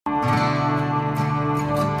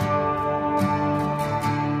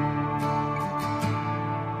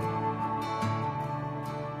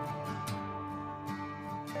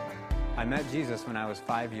Jesus when I was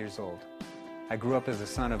 5 years old. I grew up as the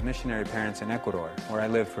son of missionary parents in Ecuador, where I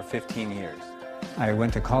lived for 15 years. I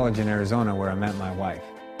went to college in Arizona, where I met my wife.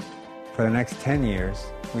 For the next 10 years,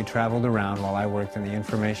 we traveled around while I worked in the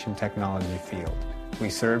information technology field. We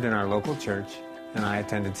served in our local church, and I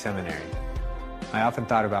attended seminary. I often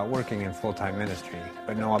thought about working in full-time ministry,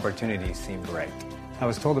 but no opportunities seemed right. I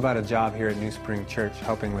was told about a job here at New Spring Church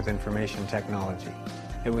helping with information technology.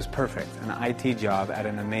 It was perfect, an IT job at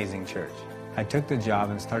an amazing church. I took the job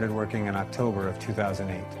and started working in October of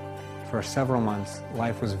 2008. For several months,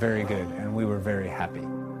 life was very good and we were very happy.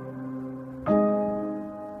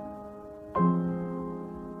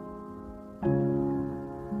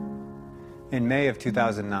 In May of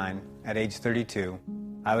 2009, at age 32,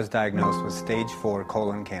 I was diagnosed with stage 4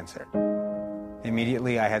 colon cancer.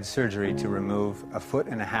 Immediately, I had surgery to remove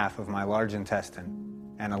 1.5 feet of my large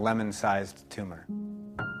intestine and a lemon-sized tumor.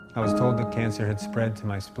 I was told that cancer had spread to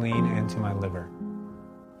my spleen and to my liver.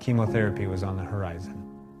 Chemotherapy was on the horizon.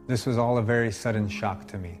 This was all a very sudden shock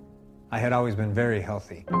to me. I had always been very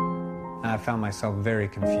healthy, and I found myself very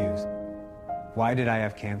confused. Why did I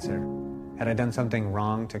have cancer? Had I done something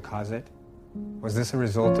wrong to cause it? Was this a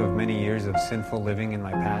result of many years of sinful living in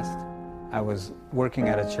my past? I was working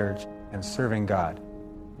at a church and serving God.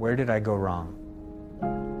 Where did I go wrong?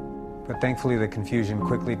 But thankfully, the confusion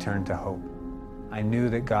quickly turned to hope. I knew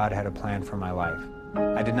that God had a plan for my life.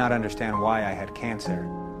 I did not understand why I had cancer,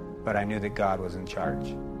 but I knew that God was in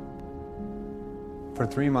charge. For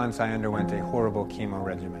 3 months, I underwent a horrible chemo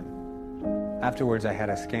regimen. Afterwards, I had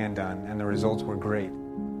a scan done, and the results were great.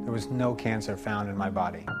 There was no cancer found in my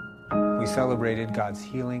body. We celebrated God's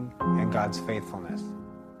healing and God's faithfulness.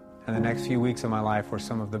 And the next few weeks of my life were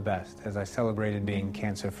some of the best as I celebrated being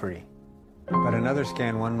cancer-free. But another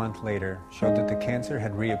scan 1 month later showed that the cancer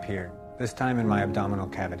had reappeared, this time in my abdominal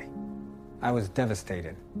cavity. I was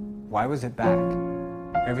devastated. Why was it back?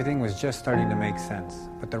 Everything was just starting to make sense,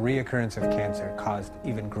 but the reoccurrence of cancer caused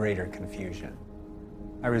even greater confusion.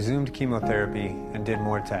 I resumed chemotherapy and did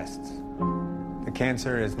more tests. The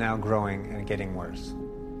cancer is now growing and getting worse.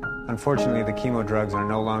 Unfortunately, the chemo drugs are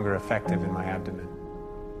no longer effective in my abdomen,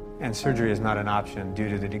 and surgery is not an option due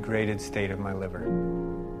to the degraded state of my liver.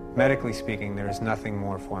 Medically speaking, there is nothing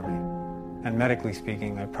more for me, and medically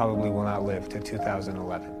speaking, I probably will not live to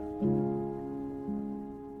 2011.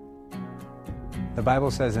 The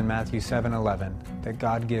Bible says in Matthew 7:11 that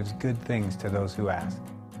God gives good things to those who ask.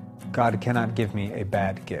 God cannot give me a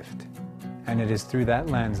bad gift, and it is through that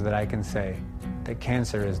lens that I can say that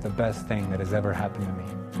cancer is the best thing that has ever happened to me.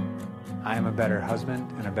 I am a better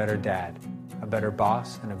husband and a better dad, a better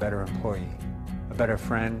boss and a better employee, a better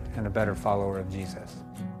friend and a better follower of Jesus.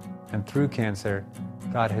 And through cancer,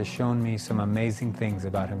 God has shown me some amazing things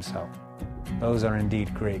about himself. Those are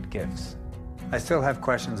indeed great gifts. I still have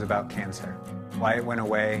questions about cancer, why it went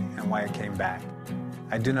away and why it came back.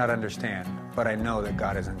 I do not understand, but I know that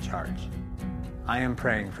God is in charge. I am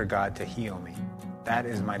praying for God to heal me. That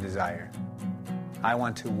is my desire. I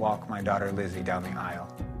want to walk my daughter Lizzie down the aisle.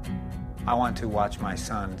 I want to watch my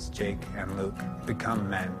sons, Jake and Luke, become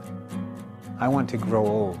men. I want to grow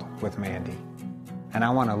old with Mandy. And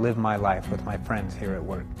I want to live my life with my friends here at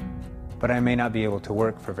work. But I may not be able to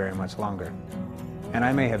work for very much longer. And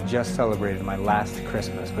I may have just celebrated my last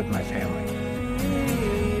Christmas with my family.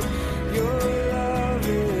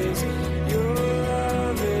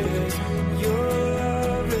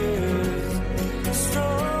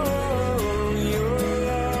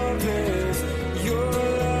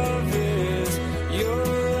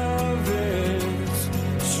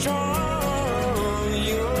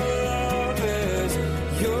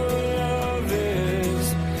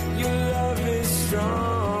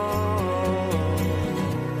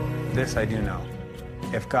 This I do know.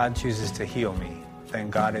 If God chooses to heal me, then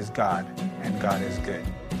God is God, and God is good.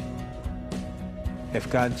 If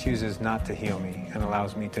God chooses not to heal me and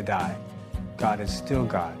allows me to die, God is still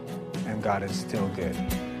God, and God is still good.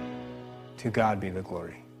 To God be the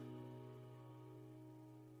glory.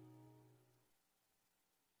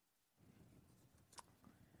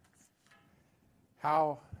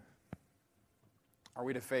 How are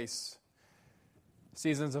we to face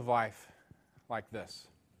seasons of life like this?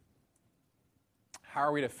 How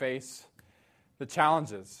are we to face the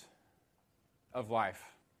challenges of life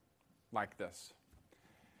like this?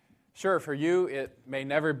 Sure, for you, it may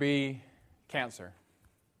never be cancer.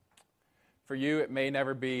 For you, it may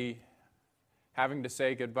never be having to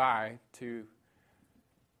say goodbye to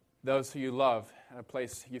those who you love in a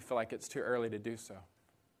place you feel like it's too early to do so.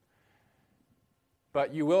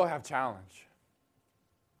 But you will have challenge.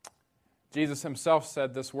 Jesus himself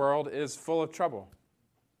said this world is full of trouble.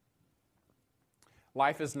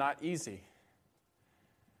 Life is not easy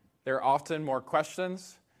there are often more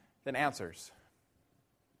questions than answers.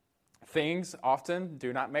 Things often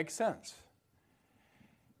do not make sense.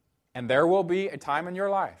 And there will be a time in your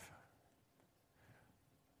life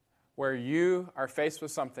where you are faced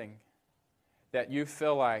with something that you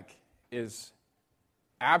feel like is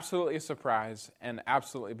absolutely a surprise and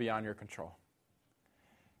absolutely beyond your control.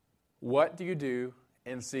 What do you do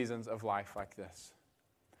in seasons of life like this?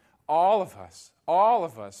 All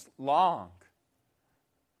of us long.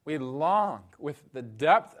 We long with the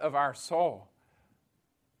depth of our soul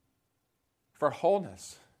for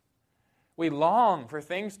wholeness. We long for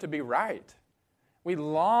things to be right. We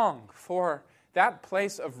long for that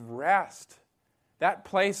place of rest, that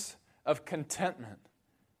place of contentment,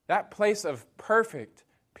 that place of perfect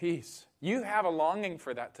peace. You have a longing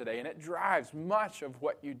for that today, and it drives much of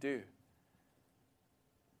what you do.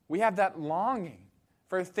 We have that longing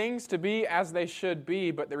for things to be as they should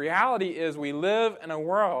be, but the reality is we live in a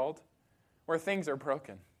world where things are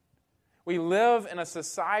broken. We live in a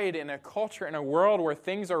society, in a culture, in a world where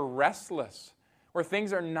things are restless, where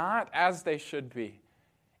things are not as they should be.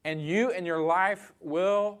 And you in your life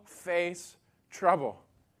will face trouble.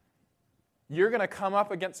 You're going to come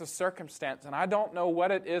up against a circumstance, and I don't know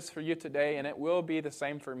what it is for you today, and it will be the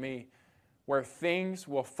same for me, where things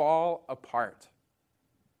will fall apart.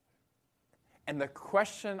 And the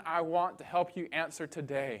question I want to help you answer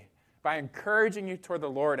today, by encouraging you toward the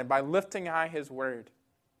Lord and by lifting high His Word,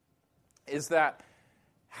 is that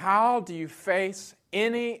how do you face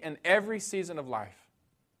any and every season of life?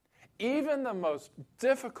 Even the most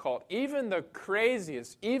difficult, even the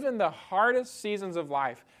craziest, even the hardest seasons of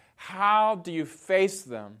life, how do you face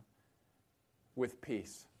them with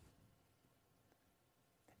peace?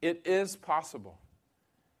 It is possible.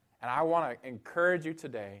 And I want to encourage you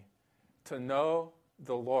today to know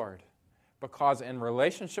the Lord, because in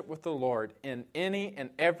relationship with the Lord, in any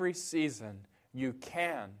and every season, you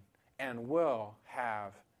can and will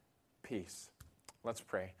have peace. Let's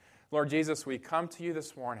pray. Lord Jesus, we come to you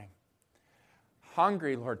this morning,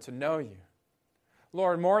 hungry, Lord, to know you.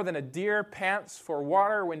 Lord, more than a deer pants for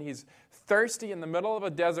water when he's thirsty in the middle of a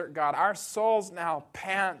desert, God, our souls now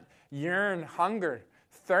pant, yearn, hunger,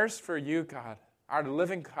 thirst for you, God, our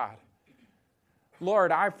living God.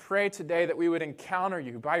 Lord, I pray today that we would encounter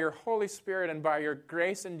you by your Holy Spirit and by your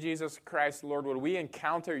grace in Jesus Christ. Lord, would we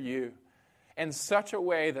encounter you in such a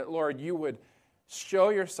way that, Lord, you would show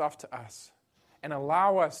yourself to us and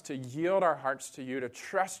allow us to yield our hearts to you, to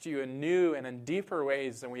trust you in new and in deeper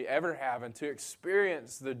ways than we ever have, and to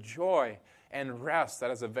experience the joy and rest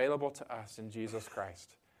that is available to us in Jesus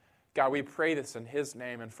Christ. God, we pray this in His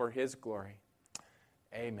name and for His glory.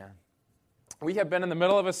 Amen. We have been in the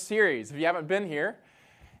middle of a series, if you haven't been here,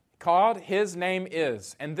 called His Name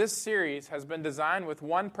Is. And this series has been designed with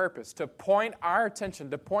one purpose, to point our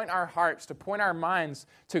attention, to point our hearts, to point our minds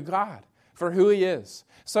to God for who He is.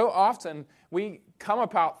 So often we come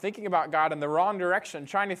about thinking about God in the wrong direction,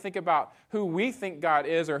 trying to think about who we think God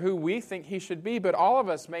is or who we think He should be, but all of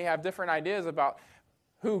us may have different ideas about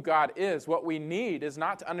who God is. What we need is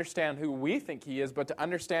not to understand who we think He is, but to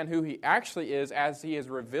understand who He actually is as He has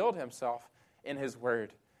revealed Himself in His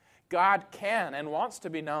Word. God can and wants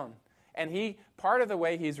to be known. And part of the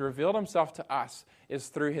way He's revealed Himself to us is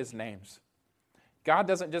through His names. God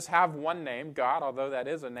doesn't just have one name, God, although that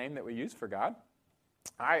is a name that we use for God.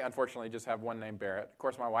 I, unfortunately, just have one name, Barrett. Of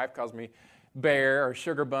course, my wife calls me Bear or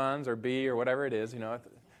Sugar Buns or Bee or whatever it is,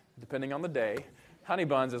 depending on the day. Honey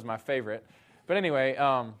Buns is my favorite. But anyway,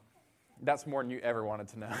 that's more than you ever wanted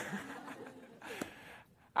to know.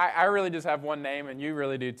 I really just have one name, and you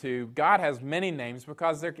really do too. God has many names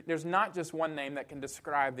because there's not just one name that can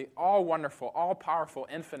describe the all-wonderful, all-powerful,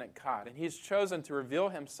 infinite God. And He's chosen to reveal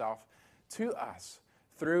Himself to us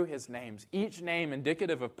through His names, each name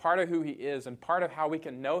indicative of part of who He is and part of how we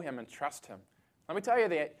can know Him and trust Him. Let me tell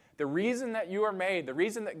you, the reason that you are made, the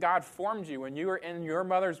reason that God formed you when you were in your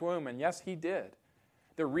mother's womb, and yes, He did,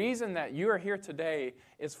 the reason that you are here today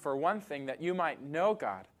is for one thing, that you might know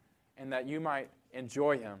God and that you might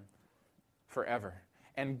enjoy Him forever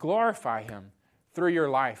and glorify Him through your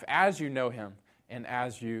life as you know Him and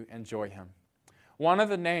as you enjoy Him. One of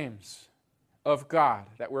the names of God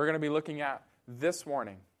that we're going to be looking at this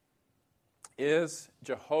morning is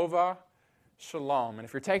Jehovah Shalom. And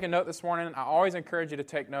if you're taking note this morning, I always encourage you to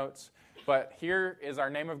take notes, but here is our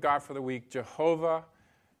name of God for the week, Jehovah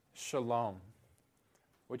Shalom.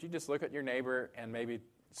 Would you just look at your neighbor and maybe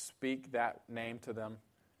speak that name to them?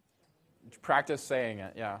 Practice saying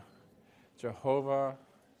it, yeah. Jehovah.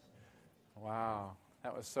 Wow,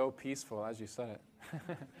 that was so peaceful as you said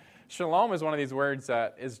it. Shalom is one of these words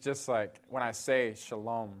that is just like, when I say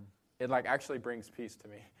shalom, it like actually brings peace to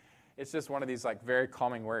me. It's just one of these like very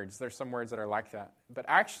calming words. There's some words that are like that. But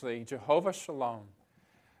actually, Jehovah Shalom,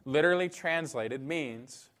 literally translated,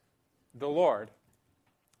 means the Lord,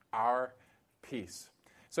 our peace.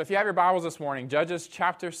 So if you have your Bibles this morning, Judges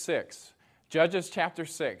chapter 6. Judges chapter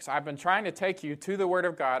 6. I've been trying to take you to the Word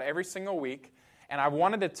of God every single week, and I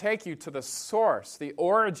wanted to take you to the source, the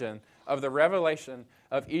origin of the revelation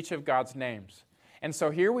of each of God's names. And so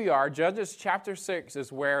here we are. Judges chapter 6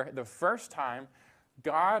 is where the first time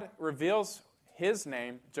God reveals His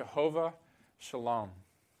name, Jehovah Shalom.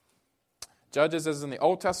 Judges is in the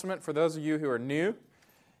Old Testament. For those of you who are new,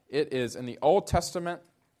 it is in the Old Testament,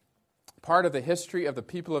 part of the history of the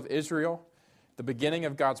people of Israel, the beginning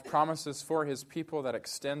of God's promises for His people that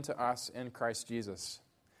extend to us in Christ Jesus.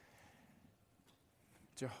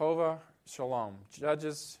 Jehovah Shalom,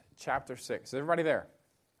 Judges chapter 6. Is everybody there?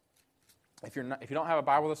 If you don't have a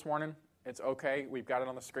Bible this morning, it's okay. We've got it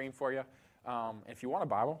on the screen for you. If you want a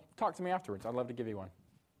Bible, talk to me afterwards. I'd love to give you one.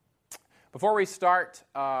 Before we start,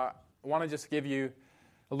 I want to just give you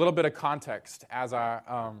a little bit of context as I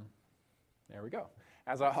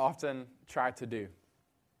often try to do.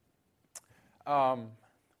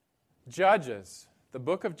 Judges, the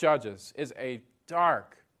book of Judges, is a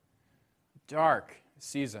dark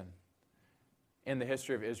season in the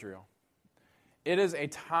history of Israel. It is a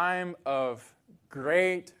time of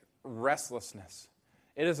great restlessness.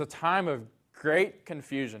 It is a time of great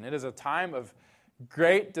confusion. It is a time of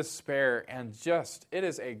great despair, and it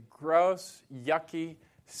is a gross, yucky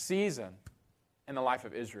season in the life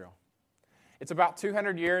of Israel. It's about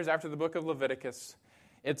 200 years after the book of Leviticus.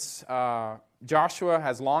 Joshua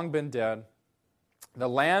has long been dead. The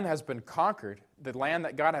land has been conquered, the land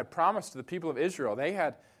that God had promised to the people of Israel. They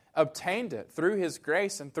had obtained it through His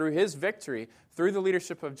grace and through His victory, through the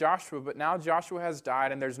leadership of Joshua. But now Joshua has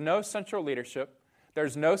died, and there's no central leadership.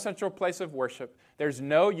 There's no central place of worship. There's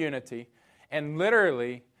no unity. And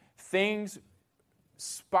literally, things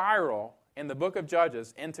spiral in the book of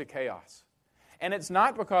Judges into chaos. And it's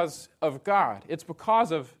not because of God. It's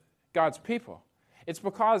because of God's people. It's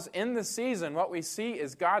because in the season, what we see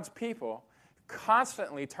is God's people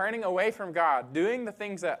constantly turning away from God, doing the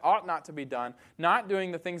things that ought not to be done, not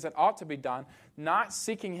doing the things that ought to be done, not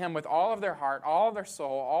seeking Him with all of their heart, all of their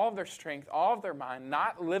soul, all of their strength, all of their mind,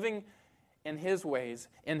 not living in His ways,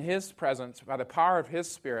 in His presence, by the power of His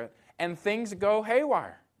Spirit, and things go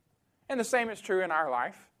haywire. And the same is true in our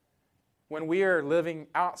life. When we are living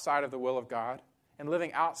outside of the will of God and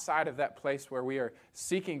living outside of that place where we are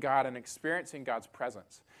seeking God and experiencing God's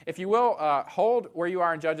presence. If you will, hold where you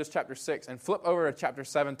are in Judges chapter 6 and flip over to chapter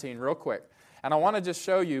 17 real quick. And I want to just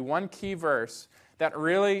show you one key verse that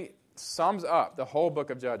really sums up the whole book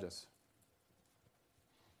of Judges.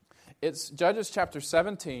 It's Judges chapter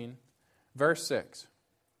 17, verse 6.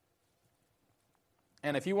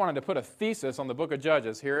 And if you wanted to put a thesis on the book of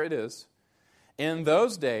Judges, here it is. In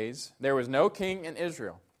those days, there was no king in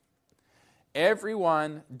Israel.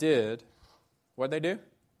 Everyone did, what'd they do?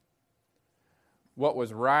 What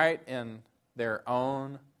was right in their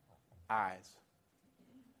own eyes.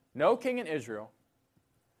 No king in Israel.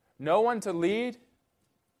 No one to lead.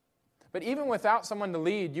 But even without someone to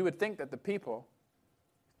lead, you would think that the people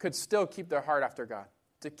could still keep their heart after God,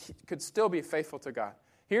 could still be faithful to God.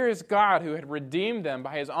 Here is God who had redeemed them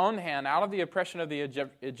by His own hand out of the oppression of the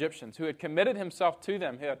Egyptians, who had committed Himself to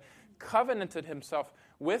them, who had covenanted Himself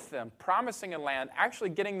with them, promising a land, actually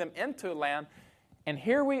getting them into a land. And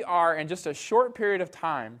here we are in just a short period of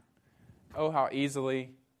time. Oh, how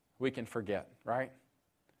easily we can forget, right?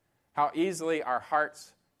 How easily our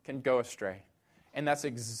hearts can go astray. And that's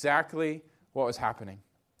exactly what was happening.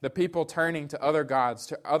 The people turning to other gods,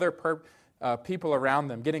 to other people around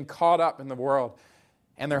them, getting caught up in the world,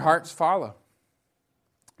 and their hearts follow.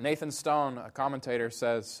 Nathan Stone, a commentator,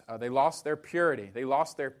 says they lost their purity, they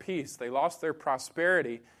lost their peace, they lost their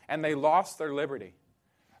prosperity, and they lost their liberty.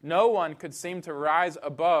 No one could seem to rise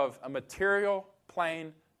above a material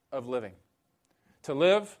plane of living. To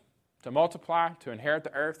live, to multiply, to inherit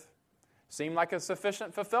the earth seemed like a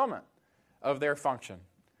sufficient fulfillment of their function,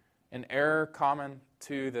 an error common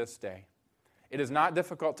to this day. It is not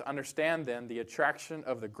difficult to understand, then, the attraction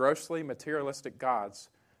of the grossly materialistic gods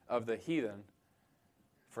of the heathen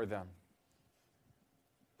for them.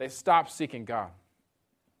 They stopped seeking God.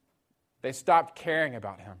 They stopped caring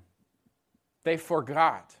about Him. They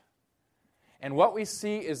forgot. And what we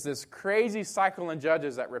see is this crazy cycle in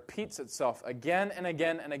Judges that repeats itself again and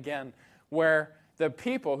again and again, where the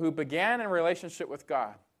people who began in relationship with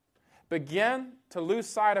God begin to lose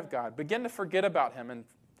sight of God, begin to forget about Him, and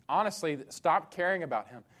honestly stop caring about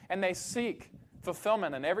Him. And they seek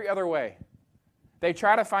fulfillment in every other way. They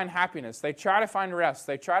try to find happiness. They try to find rest.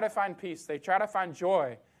 They try to find peace. They try to find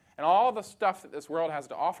joy and all the stuff that this world has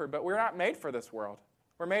to offer. But we're not made for this world.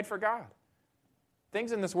 We're made for God.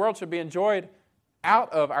 Things in this world should be enjoyed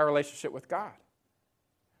out of our relationship with God.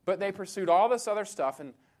 But they pursued all this other stuff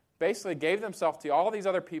and basically gave themselves to all these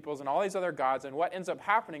other peoples and all these other gods. And what ends up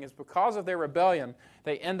happening is because of their rebellion,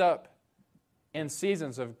 they end up in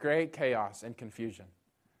seasons of great chaos and confusion.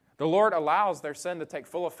 The Lord allows their sin to take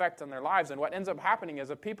full effect in their lives, and what ends up happening is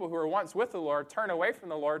the people who were once with the Lord turn away from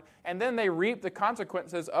the Lord, and then they reap the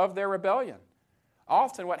consequences of their rebellion.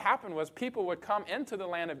 Often what happened was people would come into the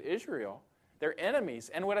land of Israel, their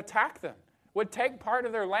enemies, and would attack them, would take part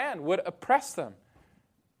of their land, would oppress them.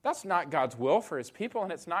 That's not God's will for His people,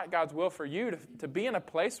 and it's not God's will for you to be in a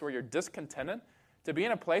place where you're discontented, to be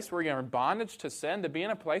in a place where you're in bondage to sin, to be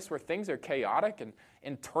in a place where things are chaotic and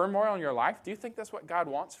in turmoil in your life. Do you think that's what God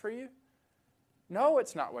wants for you? No,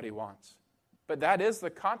 it's not what He wants. But that is the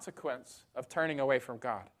consequence of turning away from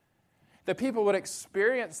God. The people would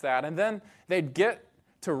experience that, and then they'd get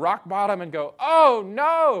to rock bottom and go, oh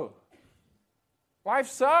no, life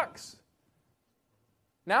sucks.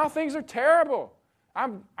 Now things are terrible.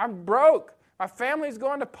 I'm broke. My family's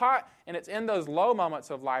going to pot. And it's in those low moments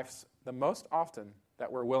of life the most often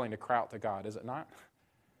that we're willing to cry out to God, is it not?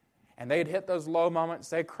 And they'd hit those low moments,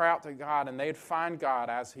 they'd cry out to God, and they'd find God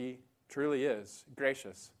as He truly is,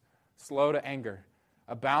 gracious, slow to anger,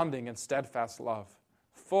 abounding in steadfast love,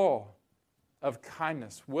 full of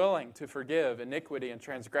kindness, willing to forgive iniquity and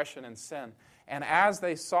transgression and sin. And as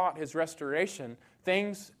they sought His restoration,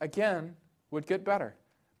 things, again, would get better.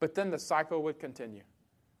 But then the cycle would continue.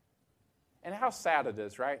 And how sad it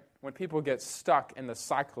is, right? When people get stuck in the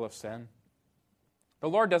cycle of sin. The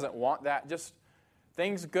Lord doesn't want that. Just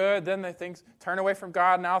things good, then things turn away from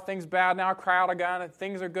God. Now things bad, now cry out again.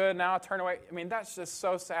 Things are good, now turn away. I mean, that's just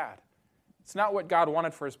so sad. It's not what God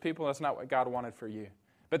wanted for His people. It's not what God wanted for you.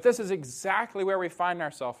 But this is exactly where we find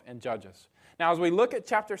ourselves in Judges. Now, as we look at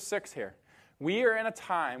chapter 6 here, we are in a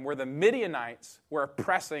time where the Midianites were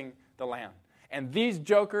oppressing the land. And these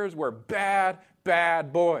jokers were bad,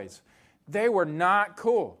 bad boys. They were not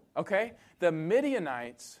cool, okay? The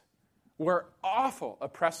Midianites were awful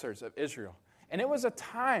oppressors of Israel. And it was a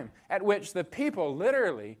time at which the people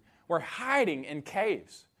literally were hiding in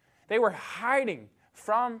caves. They were hiding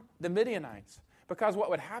from the Midianites. Because what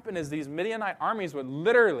would happen is these Midianite armies would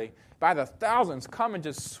literally, by the thousands, come and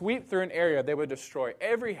just sweep through an area. They would destroy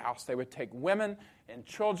every house. They would take women and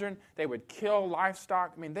children. They would kill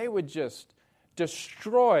livestock. I mean, they would just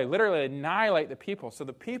destroy, literally annihilate the people. So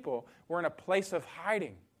the people were in a place of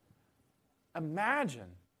hiding. Imagine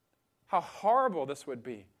how horrible this would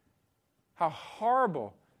be. How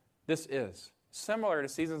horrible this is. Similar to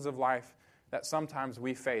seasons of life that sometimes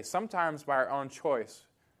we face. Sometimes by our own choice.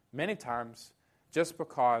 Many times just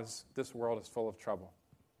because this world is full of trouble.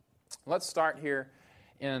 Let's start here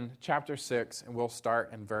in chapter 6, and we'll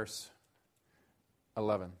start in verse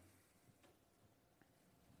 11.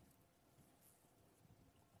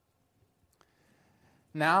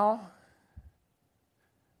 Now,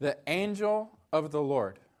 the angel of the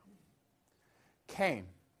Lord came,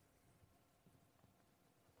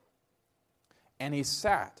 and he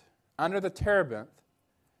sat under the terebinth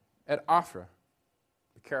at Ophrah.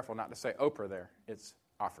 Be careful not to say Oprah there. It's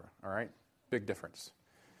Ophrah, all right? Big difference.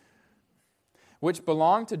 Which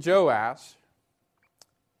belonged to Joash,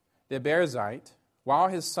 the Abiezrite, while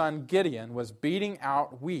his son Gideon was beating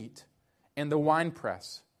out wheat in the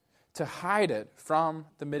winepress to hide it from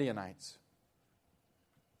the Midianites.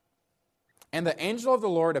 And the angel of the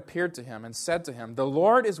Lord appeared to him and said to him, "The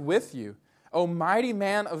Lord is with you, O mighty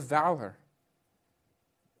man of valor."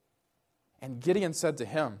 And Gideon said to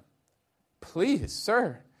him, "Please,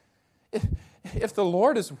 sir, if the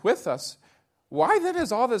Lord is with us, why then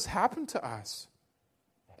has all this happened to us?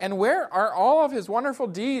 And where are all of his wonderful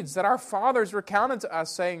deeds that our fathers recounted to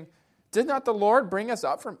us, saying, 'Did not the Lord bring us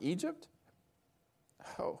up from Egypt?'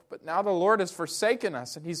 Oh, but now the Lord has forsaken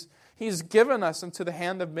us, and He's given us into the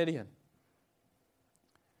hand of Midian."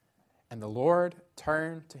 And the Lord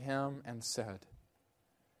turned to him and said,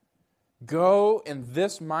 "Go in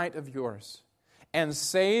this might of yours, and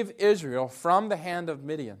save Israel from the hand of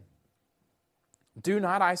Midian. Do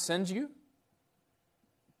not I send you?"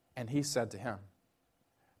 And he said to him,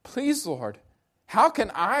 "Please, Lord, how can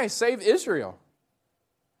I save Israel?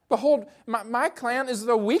 Behold, my clan is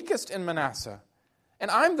the weakest in Manasseh,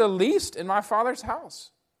 and I'm the least in my father's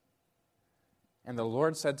house." And the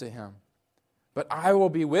Lord said to him, "But I will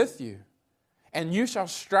be with you, and you shall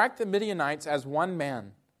strike the Midianites as one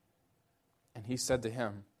man." And he said to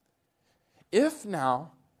him, "If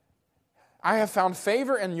now I have found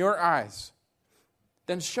favor in your eyes,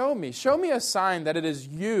 then show me a sign that it is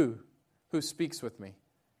you who speaks with me.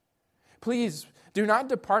 Please do not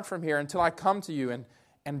depart from here until I come to you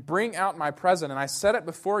and bring out my present, and I set it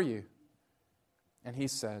before you. And he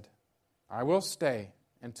said, I will stay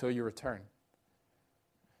until you return.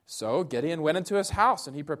 So Gideon went into his house,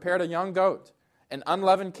 and he prepared a young goat and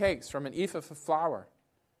unleavened cakes from an ephah of flour.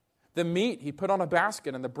 The meat he put on a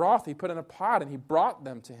basket, and the broth he put in a pot, and he brought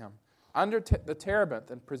them to him under the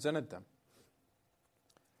terebinth and presented them.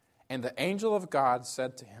 And the angel of God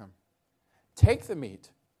said to him, take the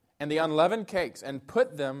meat and the unleavened cakes and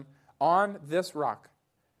put them on this rock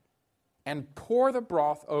and pour the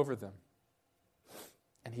broth over them.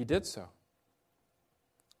 And he did so.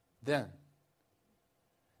 Then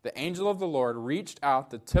the angel of the Lord reached out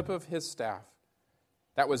the tip of his staff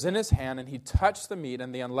that was in his hand, and he touched the meat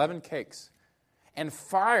and the unleavened cakes. And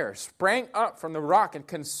fire sprang up from the rock and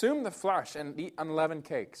consumed the flesh and the unleavened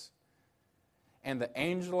cakes. And the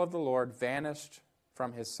angel of the Lord vanished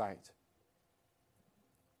from his sight.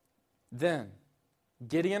 Then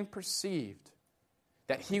Gideon perceived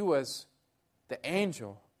that he was the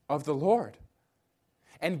angel of the Lord.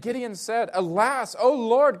 And Gideon said, Alas, O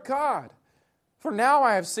Lord God, for now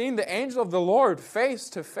I have seen the angel of the Lord face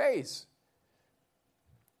to face.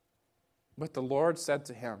 But the Lord said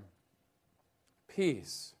to him,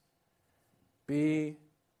 Peace be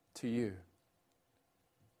to you.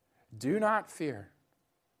 Do not fear.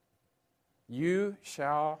 You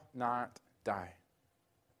shall not die.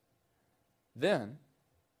 Then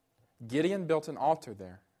Gideon built an altar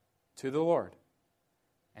there to the Lord,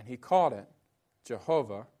 and he called it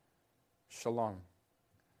Jehovah Shalom.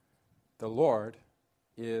 The Lord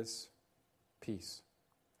is peace.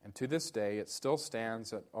 And to this day it still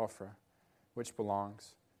stands at Ophrah, which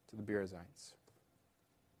belongs to the Birzaites.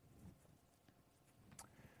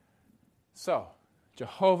 So,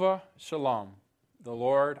 Jehovah Shalom, the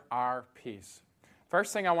Lord our peace.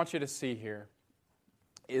 First thing I want you to see here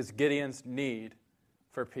is Gideon's need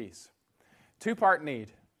for peace. Two-part need,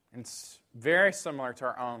 and it's very similar to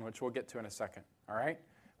our own, which we'll get to in a second. All right?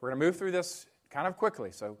 We're going to move through this kind of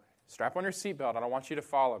quickly, so strap on your seatbelt. I don't want you to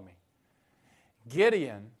follow me.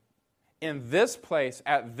 Gideon, in this place,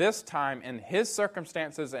 at this time, in his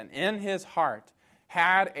circumstances and in his heart,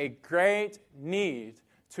 had a great need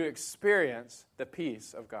to experience the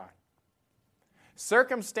peace of God.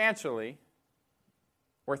 Circumstantially,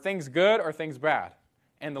 were things good or things bad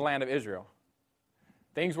in the land of Israel?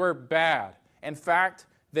 Things were bad. In fact,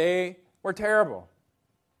 they were terrible.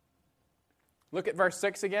 Look at verse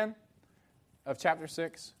 6 again of chapter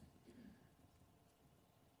 6.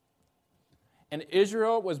 And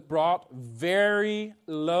Israel was brought very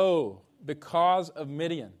low because of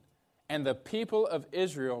Midian. And the people of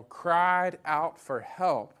Israel cried out for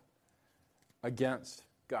help against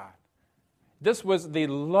God. This was the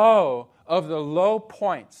low of the low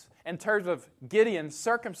points in terms of Gideon's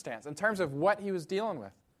circumstance, in terms of what he was dealing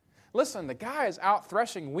with. Listen, the guy is out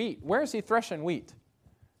threshing wheat. Where is he threshing wheat?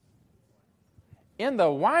 In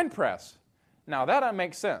the wine press. Now, that doesn't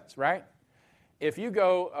make sense, right? If you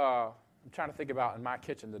go, I'm trying to think about in my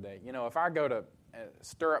kitchen today. You know, if I go to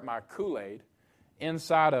stir up my Kool-Aid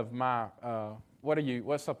inside of my,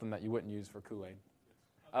 what's something that you wouldn't use for Kool-Aid?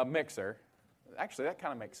 A mixer. Actually, that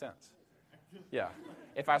kind of makes sense. Yeah.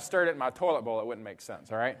 If I stirred it in my toilet bowl, it wouldn't make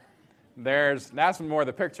sense, all right? That's more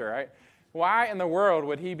the picture, right? Why in the world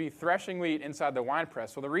would he be threshing wheat inside the wine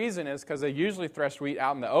press? Well, the reason is because they usually thresh wheat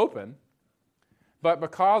out in the open. But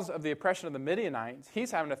because of the oppression of the Midianites,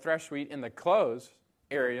 he's having to thresh wheat in the closed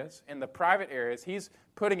areas, in the private areas. He's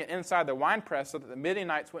putting it inside the wine press so that the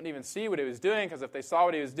Midianites wouldn't even see what he was doing, because if they saw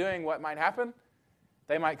what he was doing, what might happen?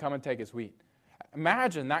 They might come and take his wheat.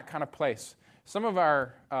 Imagine that kind of place.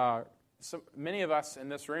 Many of us in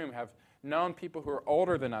this room have known people who are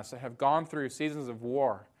older than us that have gone through seasons of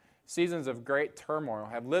war, seasons of great turmoil,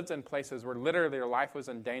 have lived in places where literally their life was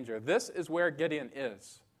in danger. This is where Gideon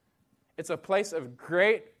is. It's a place of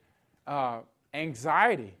great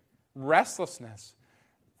anxiety, restlessness.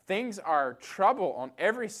 Things are trouble on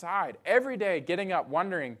every side. Every day getting up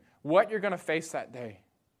wondering what you're going to face that day.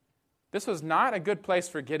 This was not a good place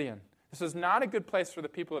for Gideon. This was not a good place for the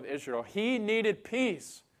people of Israel. He needed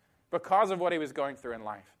peace because of what he was going through in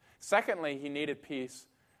life. Secondly, he needed peace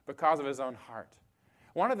because of his own heart.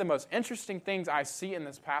 One of the most interesting things I see in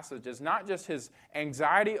this passage is not just his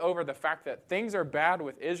anxiety over the fact that things are bad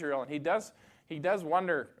with Israel, and he does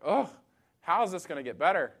wonder, how is this going to get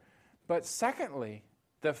better? But secondly,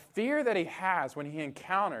 the fear that he has when he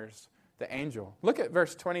encounters the angel. Look at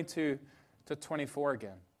verse 22 to 24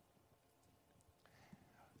 again.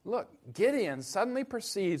 Look, Gideon suddenly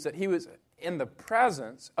perceives that he was in the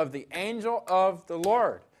presence of the angel of the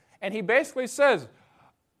Lord. And he basically says,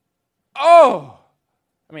 oh,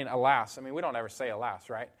 alas. We don't ever say alas,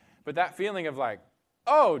 right? But that feeling of like,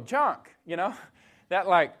 oh, junk, that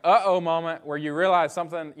like, uh-oh moment where you realize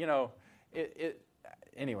something,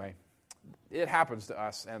 anyway, it happens to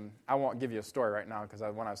us. And I won't give you a story right now because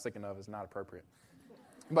the one I was thinking of is not appropriate.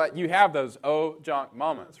 But you have those oh, junk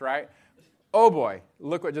moments, right? Oh, boy,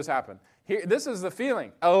 look what just happened. Here, this is the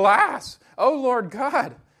feeling. Alas, oh, Lord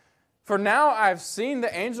God, for now I've seen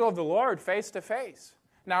the angel of the Lord face to face.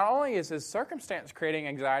 Not only is his circumstance creating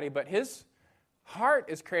anxiety, but his heart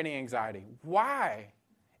is creating anxiety. Why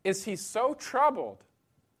is he so troubled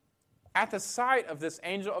at the sight of this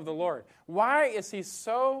angel of the Lord? Why is he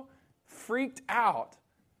so freaked out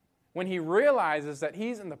when he realizes that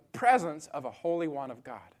he's in the presence of a Holy One of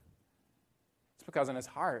God? It's because in his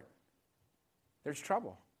heart, there's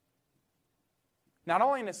trouble. Not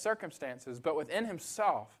only in his circumstances, but within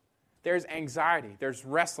himself, there's anxiety, there's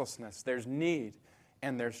restlessness, there's need,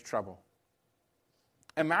 and there's trouble.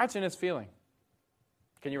 Imagine his feeling.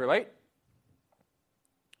 Can you relate?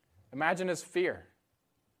 Imagine his fear.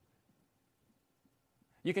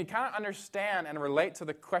 You can kind of understand and relate to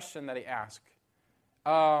the question that he asked.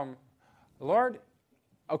 Lord,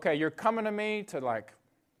 okay, you're coming to me to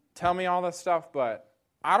tell me all this stuff, but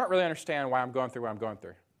I don't really understand why I'm going through what I'm going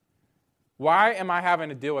through. Why am I having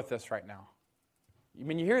to deal with this right now?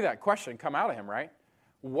 You hear that question come out of him, right?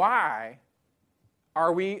 Why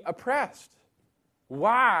are we oppressed?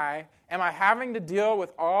 Why am I having to deal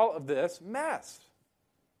with all of this mess?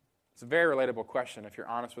 It's a very relatable question if you're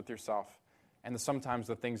honest with yourself and sometimes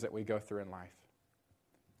the things that we go through in life.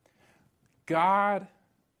 God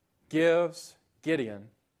gives Gideon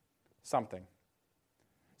something.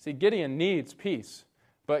 See, Gideon needs peace,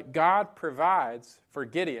 but God provides for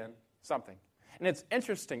Gideon something. And it's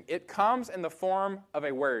interesting. It comes in the form of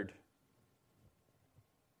a word.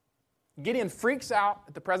 Gideon freaks out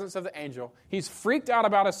at the presence of the angel. He's freaked out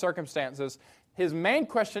about his circumstances. His main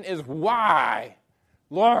question is, why?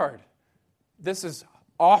 Lord, this is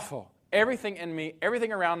awful. Everything in me,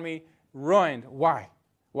 everything around me, ruined. Why?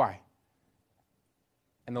 Why?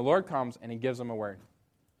 And the Lord comes and he gives him a word.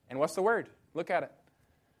 And what's the word? Look at it.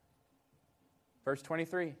 Verse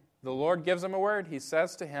 23. The Lord gives him a word. He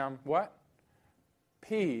says to him, what?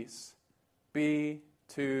 Peace be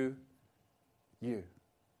to you.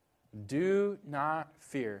 Do not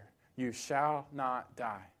fear. You shall not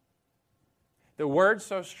die. The word's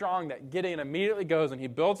so strong that Gideon immediately goes and he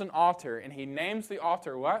builds an altar and he names the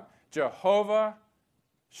altar what? Jehovah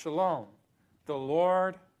Shalom, the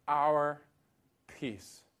Lord our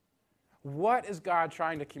peace. What is God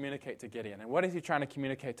trying to communicate to Gideon? And what is he trying to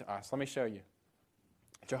communicate to us? Let me show you.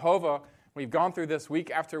 Jehovah, we've gone through this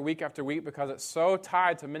week after week after week because it's so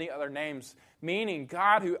tied to many other names, meaning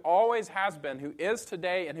God who always has been, who is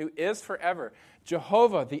today, and who is forever.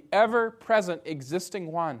 Jehovah, the ever-present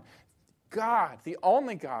existing one. God, the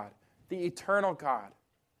only God, the eternal God.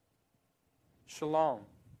 Shalom.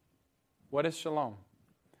 What is shalom?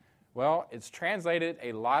 Well, it's translated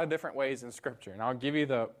a lot of different ways in Scripture, and I'll give you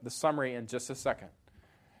the summary in just a second.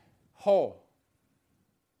 Whole.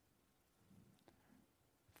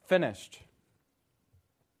 Finished.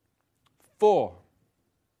 Full.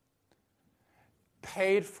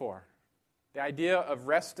 Paid for. The idea of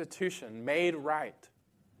restitution, made right.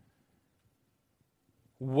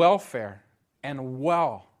 Welfare and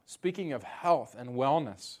well. Speaking of health and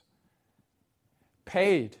wellness.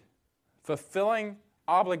 Paid. Fulfilling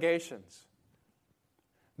obligations.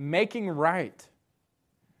 Making right.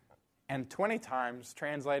 And 20 times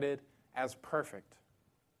translated as perfect.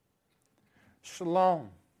 Shalom.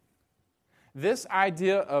 This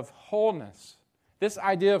idea of wholeness, this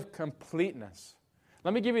idea of completeness.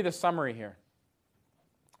 Let me give you the summary here.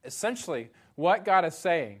 Essentially, what God is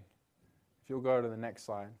saying, if you'll go to the next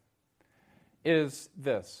slide, is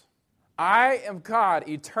this. I am God,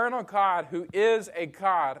 eternal God, who is a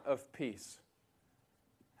God of peace.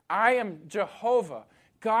 I am Jehovah,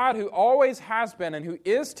 God who always has been and who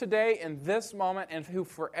is today in this moment and who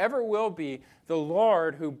forever will be the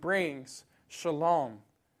Lord who brings shalom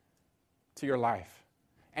to your life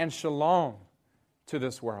and shalom to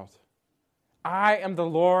this world. I am the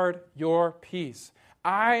Lord, your peace.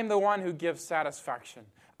 I am the one who gives satisfaction.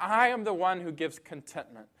 I am the one who gives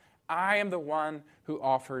contentment. I am the one who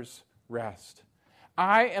offers rest.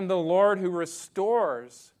 I am the Lord who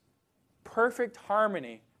restores perfect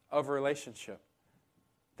harmony of relationship.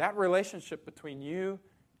 That relationship between you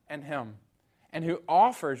and Him. And who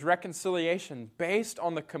offers reconciliation based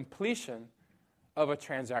on the completion of a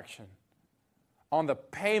transaction, on the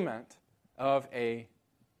payment of a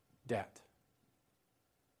debt.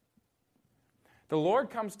 The Lord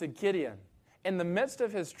comes to Gideon in the midst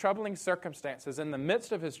of his troubling circumstances, in the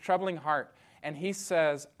midst of his troubling heart, and he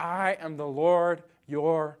says, I am the Lord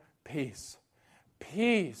your peace.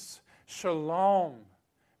 Peace, shalom,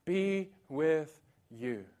 be with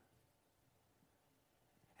you.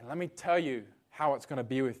 And let me tell you how it's going to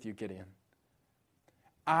be with you, Gideon.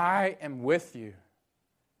 I am with you.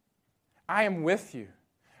 I am with you.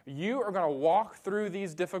 You are going to walk through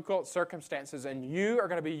these difficult circumstances, and you are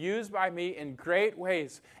going to be used by me in great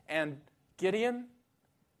ways. And Gideon,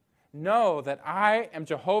 know that I am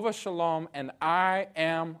Jehovah Shalom, and I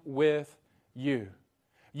am with you.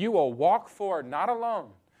 You will walk forward, not alone,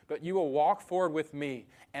 but you will walk forward with me.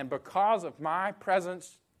 And because of my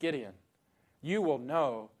presence, Gideon, you will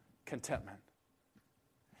know contentment.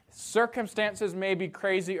 Circumstances may be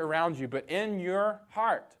crazy around you, but in your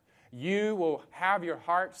heart, you will have your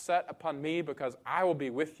heart set upon me because I will be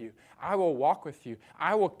with you. I will walk with you.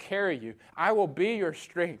 I will carry you. I will be your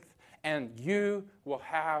strength, and you will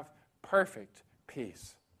have perfect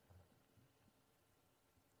peace.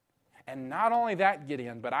 And not only that,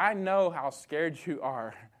 Gideon, but I know how scared you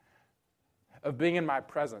are of being in my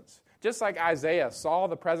presence. Just like Isaiah saw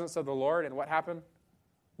the presence of the Lord, and what happened?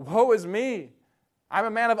 Woe is me. I'm a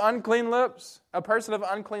man of unclean lips, a person of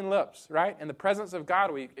unclean lips, right? In the presence of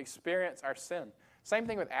God, we experience our sin. Same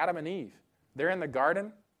thing with Adam and Eve. They're in the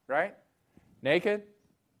garden, right? Naked.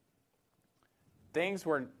 They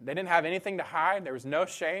didn't have anything to hide. There was no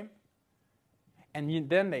shame. And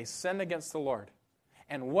then they sinned against the Lord.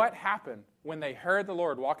 And what happened when they heard the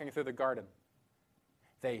Lord walking through the garden?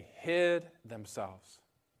 They hid themselves.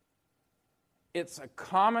 It's a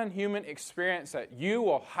common human experience that you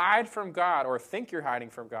will hide from God or think you're hiding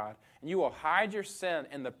from God, and you will hide your sin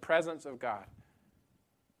in the presence of God.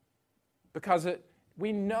 Because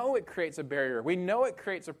we know it creates a barrier. We know it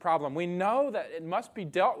creates a problem. We know that it must be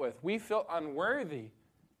dealt with. We feel unworthy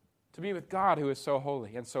to be with God who is so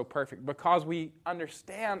holy and so perfect because we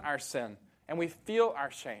understand our sin and we feel our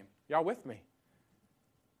shame. Y'all with me?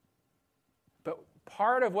 But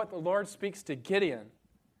part of what the Lord speaks to Gideon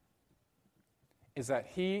is that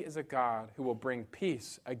he is a God who will bring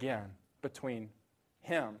peace again between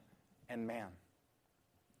him and man.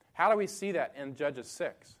 How do we see that in Judges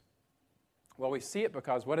 6? Well, we see it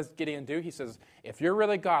because what does Gideon do? He says, if you're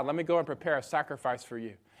really God, let me go and prepare a sacrifice for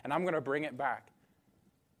you, and I'm going to bring it back.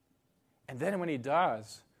 And then when he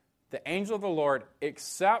does, the angel of the Lord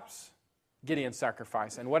accepts Gideon's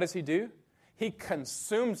sacrifice. And what does he do? He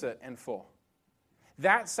consumes it in full.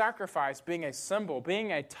 That sacrifice being a symbol,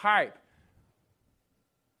 being a type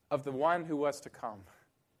of the one who was to come.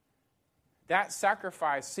 That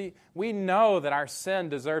sacrifice, see, we know that our sin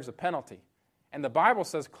deserves a penalty. And the Bible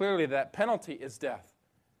says clearly that penalty is death.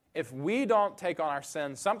 If we don't take on our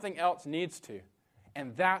sin, something else needs to.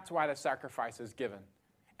 And that's why the sacrifice is given.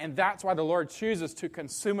 And that's why the Lord chooses to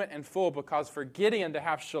consume it in full, because for Gideon to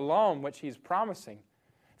have shalom, which he's promising,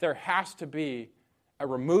 there has to be a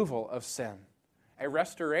removal of sin, a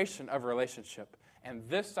restoration of relationship. And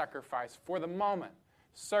this sacrifice, for the moment,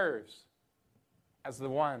 serves as the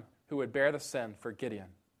one who would bear the sin for Gideon.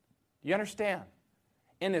 Do you understand?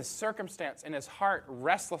 In his circumstance, in his heart,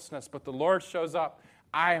 restlessness, but the Lord shows up.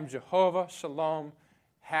 I am Jehovah Shalom,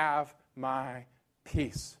 have my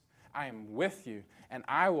peace. I am with you, and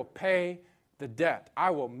I will pay the debt. I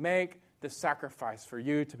will make the sacrifice for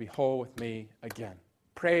you to be whole with me again.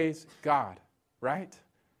 Praise God, right?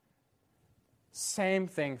 Same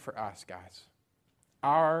thing for us, guys.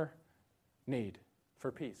 Our need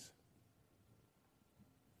for peace.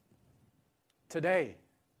 Today,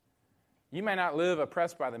 you may not live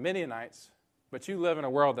oppressed by the Midianites, but you live in a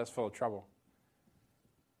world that's full of trouble.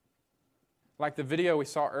 Like the video we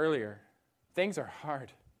saw earlier, things are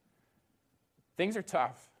hard. Things are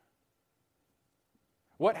tough.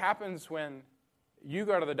 What happens when you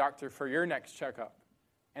go to the doctor for your next checkup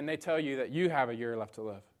and they tell you that you have a year left to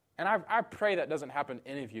live? And I pray that doesn't happen to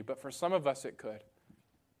any of you, but for some of us it could.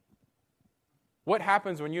 What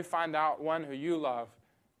happens when you find out one who you love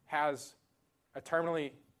has a terminal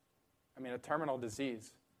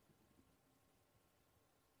disease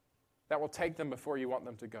that will take them before you want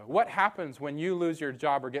them to go? What happens when you lose your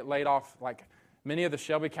job or get laid off, like many of the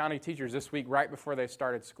Shelby County teachers this week right before they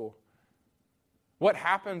started school? What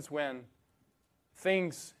happens when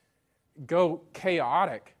things go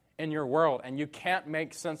chaotic in your world and you can't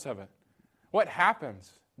make sense of it? What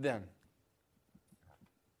happens then?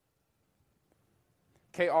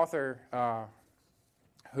 Kay Arthur,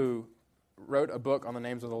 who wrote a book on the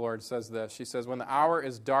names of the Lord, says this. She says, when the hour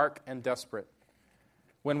is dark and desperate,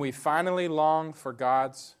 when we finally long for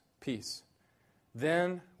God's peace,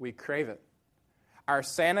 then we crave it. Our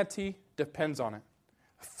sanity depends on it.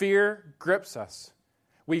 Fear grips us.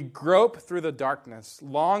 We grope through the darkness,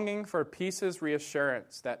 longing for peace's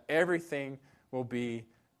reassurance that everything will be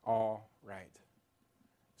all right.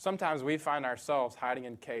 Sometimes we find ourselves hiding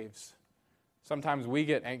in caves. Sometimes we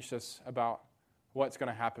get anxious about what's going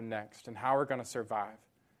to happen next and how we're going to survive.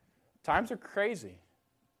 Times are crazy.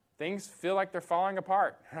 Things feel like they're falling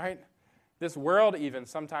apart, right? This world even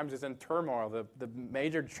sometimes is in turmoil. The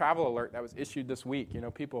major travel alert that was issued this week,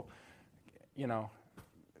 people,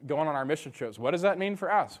 going on our mission trips. What does that mean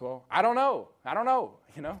for us? Well, I don't know.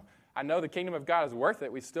 I know the kingdom of God is worth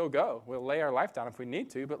it. We still go. We'll lay our life down if we need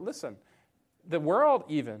to. But listen, the world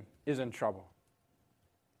even is in trouble.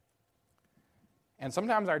 And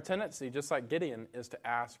sometimes our tendency, just like Gideon, is to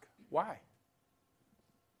ask, why?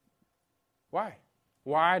 Why?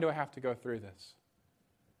 Why do I have to go through this?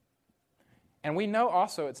 And we know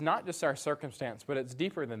also it's not just our circumstance, but it's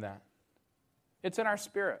deeper than that. It's in our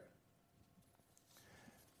spirit.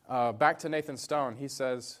 Back to Nathan Stone, he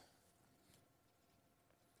says,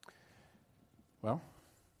 here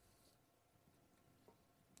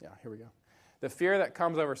we go. The fear that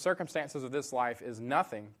comes over circumstances of this life is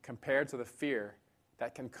nothing compared to the fear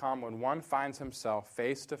that can come when one finds himself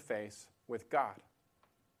face to face with God.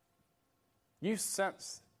 You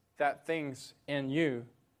sense that things in you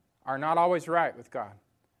are not always right with God.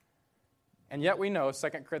 And yet we know, 2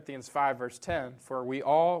 Corinthians 5, verse 10, for we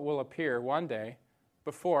all will appear one day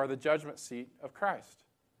before the judgment seat of Christ.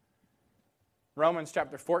 Romans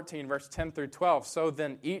chapter 14, verse 10 through 12, so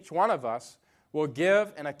then each one of us will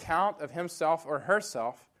give an account of himself or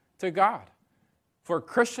herself to God. For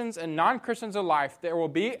Christians and non-Christians alike, there will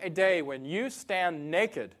be a day when you stand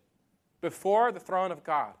naked before the throne of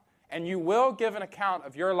God, and you will give an account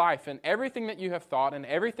of your life and everything that you have thought and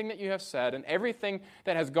everything that you have said and everything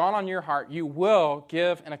that has gone on your heart. You will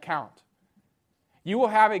give an account. You will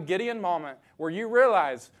have a Gideon moment where you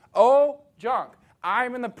realize, oh, junk,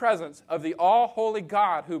 I'm in the presence of the all-holy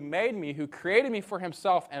God who made me, who created me for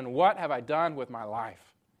himself, and what have I done with my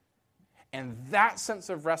life? And that sense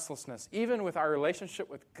of restlessness, even with our relationship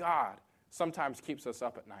with God, sometimes keeps us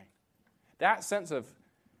up at night. That sense of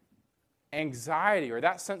anxiety or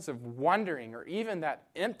that sense of wondering or even that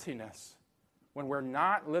emptiness when we're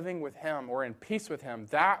not living with him or in peace with him,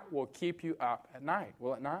 that will keep you up at night,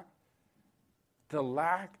 will it not? The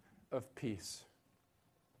lack of peace.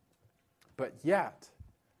 But yet,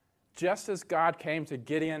 just as God came to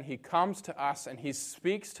Gideon, he comes to us and he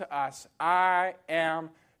speaks to us, I am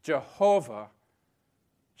Jehovah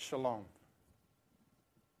Shalom.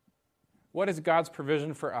 What is God's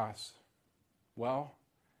provision for us? Well,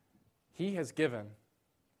 he has given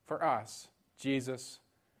for us Jesus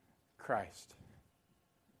Christ.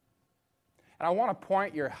 And I want to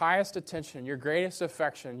point your highest attention, your greatest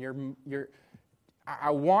affection, I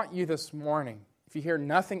want you this morning, if you hear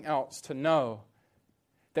nothing else, to know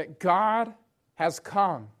that God has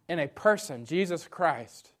come in a person, Jesus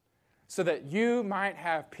Christ, so that you might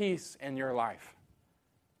have peace in your life.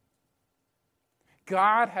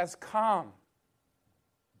 God has come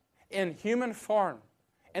in human form,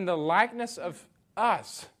 in the likeness of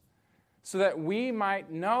us, so that we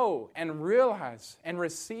might know and realize and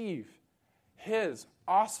receive his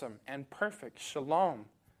awesome and perfect shalom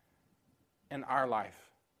in our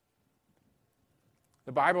life.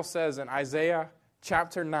 The Bible says in Isaiah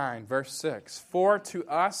chapter 9, verse 6, for to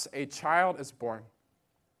us a child is born,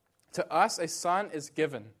 to us a son is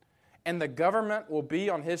given, and the government will be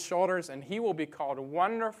on his shoulders, and he will be called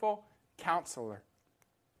Wonderful Counselor,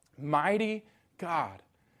 Mighty God,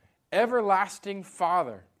 Everlasting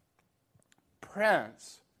Father,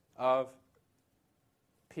 Prince of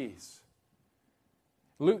Peace.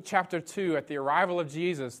 Luke chapter 2, at the arrival of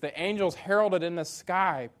Jesus, the angels heralded in the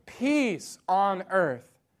sky, peace on earth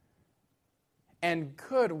and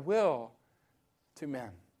goodwill to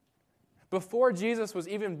men. Before Jesus was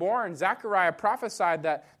even born, Zechariah prophesied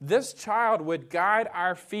that this child would guide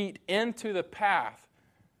our feet into the path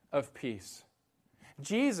of peace.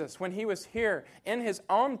 Jesus, when he was here, in his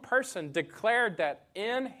own person, declared that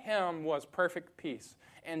in him was perfect peace.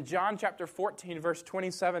 In John chapter 14, verse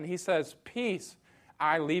 27, he says, peace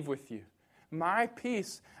I leave with you. My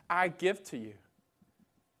peace I give to you.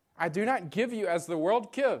 I do not give you as the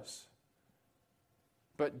world gives.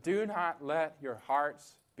 But do not let your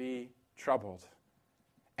hearts be troubled.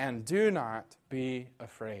 And do not be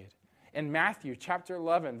afraid. In Matthew chapter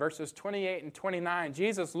 11, verses 28 and 29,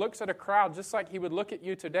 Jesus looks at a crowd just like he would look at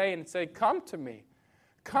you today and say, come to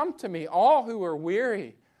me, all who are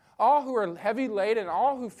weary, all who are heavy laden,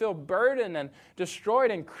 all who feel burdened and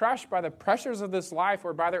destroyed and crushed by the pressures of this life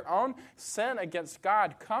or by their own sin against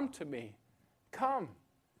God, come to me. Come.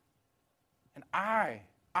 And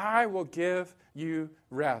I will give you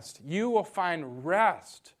rest. You will find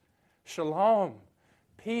rest, shalom,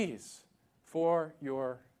 peace for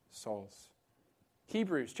your souls.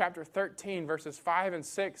 Hebrews chapter 13, verses 5 and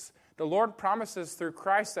 6, the Lord promises through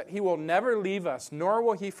Christ that He will never leave us, nor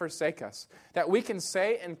will He forsake us. That we can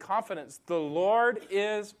say in confidence, the Lord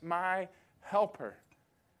is my helper.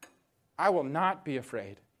 I will not be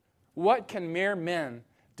afraid. What can mere men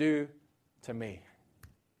do to me?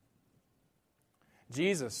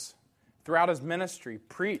 Jesus, throughout His ministry,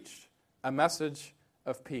 preached a message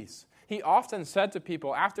of peace. He often said to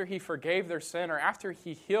people after He forgave their sin or after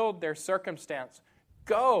He healed their circumstance,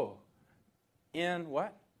 go in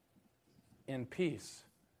what? In peace.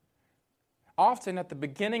 Often at the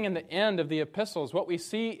beginning and the end of the epistles, what we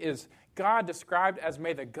see is God described as,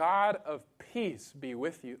 may the God of peace be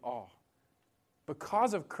with you all.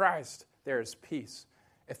 Because of Christ, there is peace.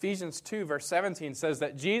 Ephesians 2, verse 17 says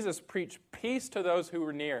that Jesus preached peace to those who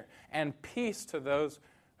were near and peace to those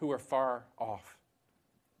who were far off.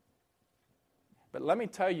 But let me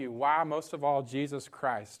tell you why, most of all, Jesus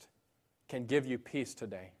Christ can give you peace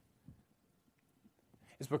today.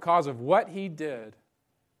 It's because of what He did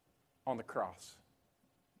on the cross.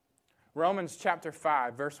 Romans chapter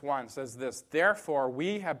 5, verse 1 says this, therefore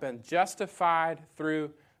we have been justified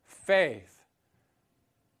through faith.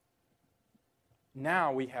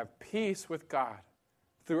 Now we have peace with God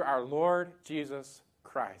through our Lord Jesus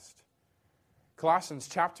Christ. Colossians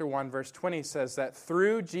chapter 1, verse 20 says that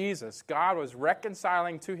through Jesus, God was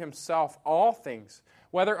reconciling to Himself all things,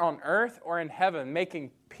 whether on earth or in heaven,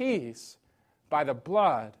 making peace by the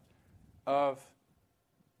blood of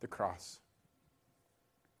the cross.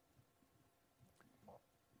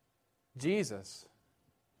 Jesus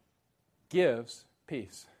gives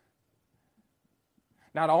peace.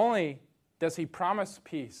 Not only does He promise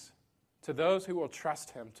peace to those who will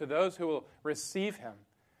trust Him, to those who will receive Him,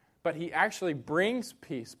 but He actually brings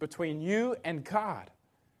peace between you and God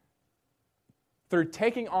through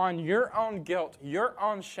taking on your own guilt, your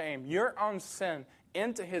own shame, your own sin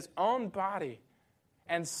into His own body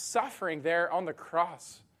and suffering there on the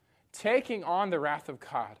cross, taking on the wrath of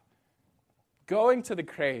God, going to the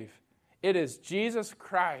grave. It is Jesus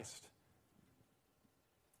Christ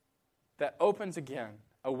that opens again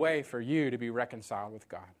a way for you to be reconciled with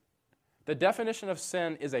God. The definition of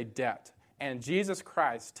sin is a debt, and Jesus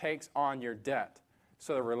Christ takes on your debt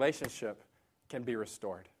so the relationship can be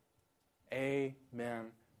restored. Amen.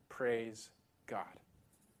 Praise God.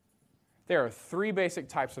 There are three basic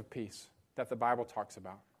types of peace that the Bible talks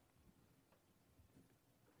about.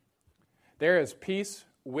 There is peace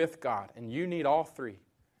with God, and you need all three.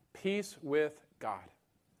 Peace with God.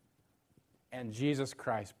 And Jesus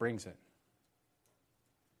Christ brings it.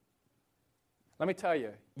 Let me tell you,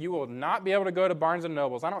 you will not be able to go to Barnes &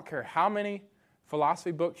 Nobles. I don't care how many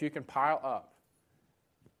philosophy books you can pile up.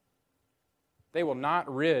 They will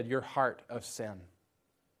not rid your heart of sin.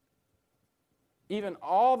 Even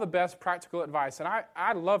all the best practical advice, and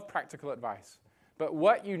I love practical advice, but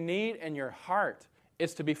what you need in your heart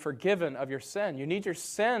is to be forgiven of your sin. You need your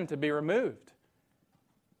sin to be removed.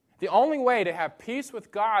 The only way to have peace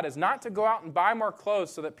with God is not to go out and buy more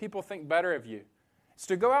clothes so that people think better of you. It's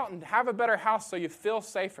to go out and have a better house so you feel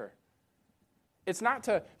safer. It's not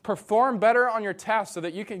to perform better on your test so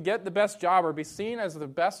that you can get the best job or be seen as the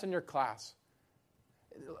best in your class.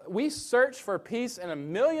 We search for peace in a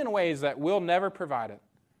million ways that will never provide it.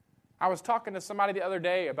 I was talking to somebody the other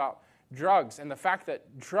day about drugs and the fact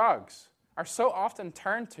that drugs are so often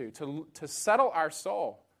turned to settle our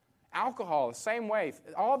soul. Alcohol, the same way.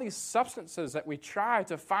 All these substances that we try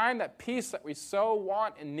to find that peace that we so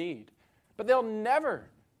want and need. But they'll never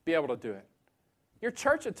be able to do it. Your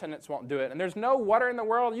church attendance won't do it. And there's no water in the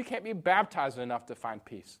world. You can't be baptized enough to find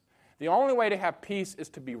peace. The only way to have peace is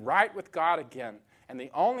to be right with God again. And the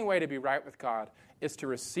only way to be right with God is to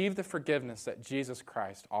receive the forgiveness that Jesus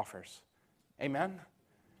Christ offers. Amen?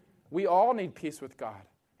 We all need peace with God.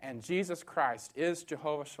 And Jesus Christ is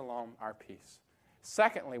Jehovah Shalom, our peace.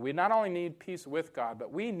 Secondly, we not only need peace with God,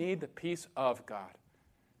 but we need the peace of God.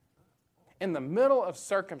 In the middle of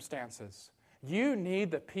circumstances, you need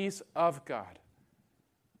the peace of God.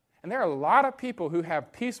 And there are a lot of people who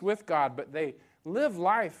have peace with God, but they live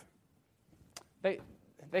life, they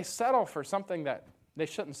settle for something that they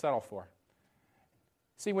shouldn't settle for.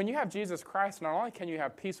 See, when you have Jesus Christ, not only can you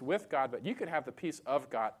have peace with God, but you can have the peace of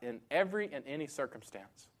God in every and any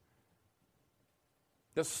circumstance.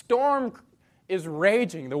 The storm is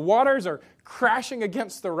raging. The waters are crashing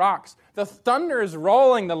against the rocks. The thunder is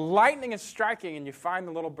rolling. The lightning is striking, and you find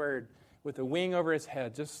the little bird with a wing over his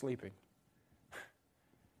head just sleeping.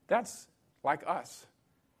 That's like us.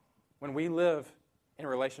 when we live in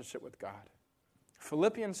relationship with God.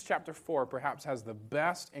 Philippians chapter 4 perhaps has the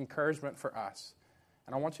best encouragement for us.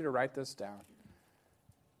 And I want you to write this down.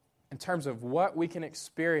 In terms of what we can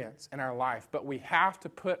experience in our life, but we have to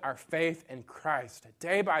put our faith in Christ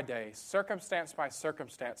day by day, circumstance by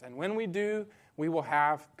circumstance. And when we do, we will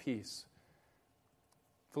have peace.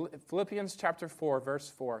 Philippians chapter 4, verse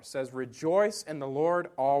 4 says, "Rejoice in the Lord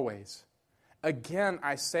always. Again,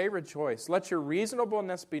 I say rejoice. Let your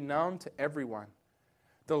reasonableness be known to everyone.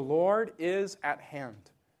 The Lord is at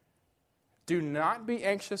hand. Do not be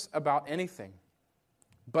anxious about anything,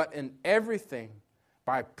 but in everything,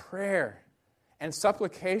 by prayer and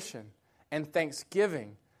supplication and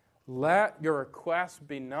thanksgiving, let your requests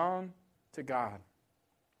be known to God.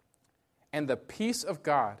 And the peace of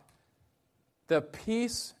God, the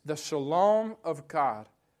peace, the shalom of God,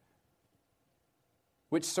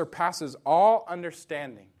 which surpasses all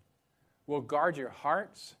understanding, will guard your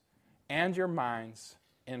hearts and your minds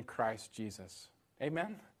in Christ Jesus."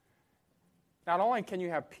 Amen? Not only can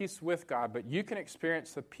you have peace with God, but you can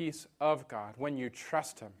experience the peace of God when you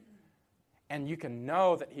trust Him. And you can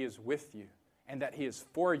know that He is with you and that He is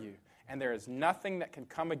for you. And there is nothing that can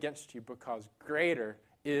come against you because greater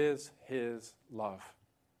is His love.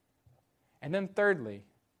 And then thirdly,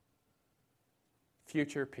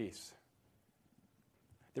 future peace.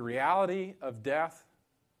 The reality of death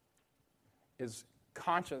is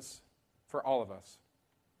conscious for all of us.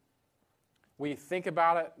 We think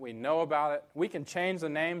about it. We know about it. We can change the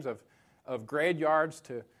names of graveyards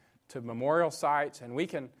to memorial sites, and we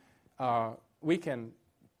can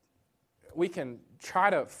try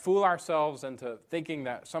to fool ourselves into thinking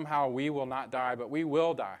that somehow we will not die, but we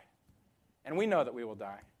will die. And we know that we will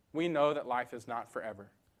die. We know that life is not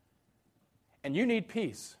forever. And you need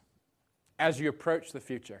peace as you approach the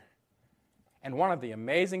future. And one of the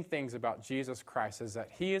amazing things about Jesus Christ is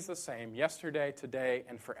that He is the same yesterday, today,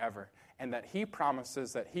 and forever. And that He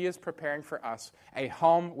promises that He is preparing for us a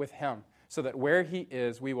home with Him, so that where He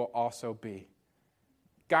is, we will also be.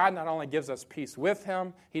 God not only gives us peace with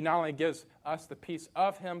Him, He not only gives us the peace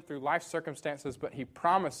of Him through life circumstances, but He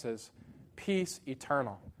promises peace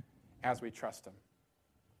eternal as we trust Him.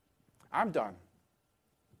 I'm done.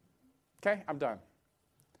 Okay? I'm done.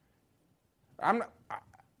 I'm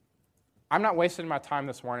not wasting my time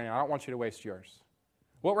this morning. I don't want you to waste yours.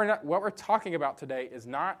 What we're talking about today is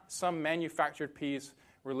not some manufactured piece,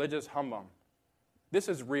 religious humbug. This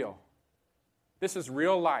is real. This is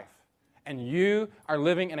real life. And you are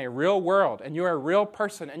living in a real world, and you are a real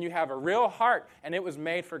person, and you have a real heart, and it was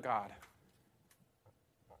made for God.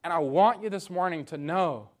 And I want you this morning to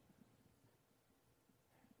know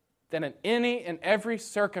that in any and every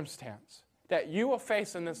circumstance that you will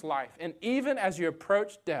face in this life, and even as you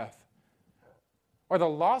approach death, or the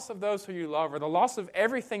loss of those who you love, or the loss of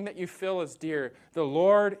everything that you feel is dear, the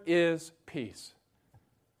Lord is peace.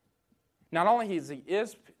 Not only is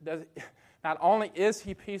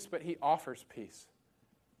He peace, but He offers peace.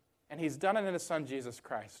 And He's done it in His Son, Jesus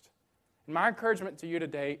Christ. And my encouragement to you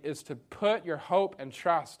today is to put your hope and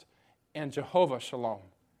trust in Jehovah Shalom.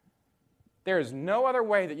 There is no other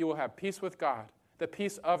way that you will have peace with God, the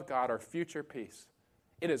peace of God, or future peace.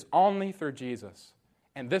 It is only through Jesus.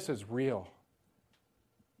 And this is real.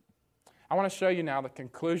 I want to show you now the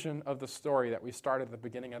conclusion of the story that we started at the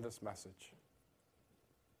beginning of this message.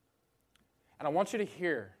 And I want you to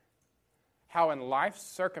hear how in life's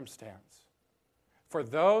circumstance, for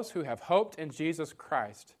those who have hoped in Jesus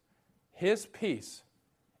Christ, His peace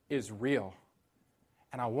is real.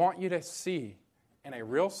 And I want you to see in a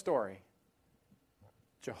real story,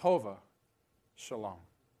 Jehovah Shalom.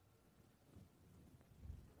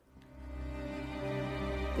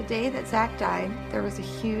 The day that Zach died, there was a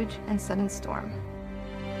huge and sudden storm.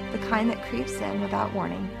 The kind that creeps in without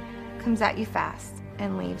warning, comes at you fast,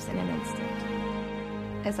 and leaves in an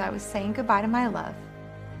instant. As I was saying goodbye to my love,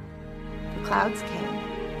 the clouds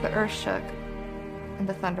came, the earth shook, and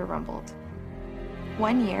the thunder rumbled.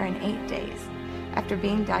 1 year and 8 days after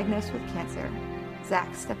being diagnosed with cancer,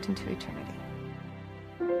 Zach stepped into eternity.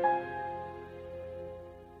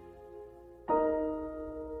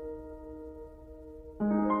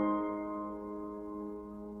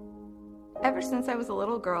 Ever since I was a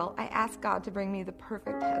little girl, I asked God to bring me the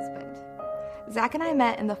perfect husband. Zach and I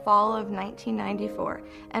met in the fall of 1994,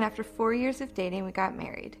 and after 4 years of dating, we got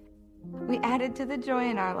married. We added to the joy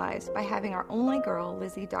in our lives by having our only girl,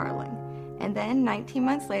 Lizzie Darling. And then, 19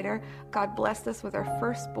 months later, God blessed us with our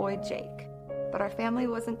first boy, Jake. But our family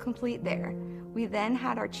wasn't complete there. We then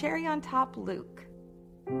had our cherry on top, Luke.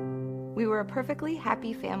 We were a perfectly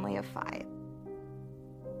happy family of 5.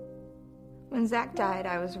 When Zach died,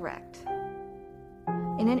 I was wrecked.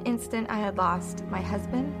 In an instant, I had lost my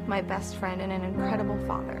husband, my best friend, and an incredible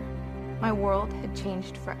father. My world had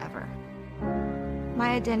changed forever.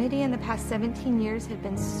 My identity in the past 17 years had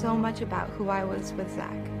been so much about who I was with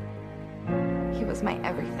Zach. He was my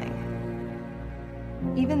everything.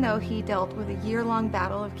 Even though he dealt with a year-long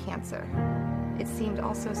battle of cancer, it seemed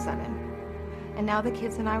all so sudden. And now the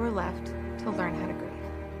kids and I were left to learn how to grieve.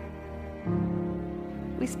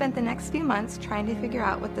 We spent the next few months trying to figure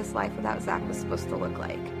out what this life without Zach was supposed to look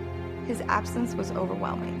like. His absence was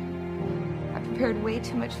overwhelming. I prepared way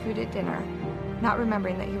too much food at dinner, not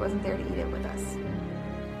remembering that he wasn't there to eat it with us.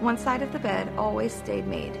 One side of the bed always stayed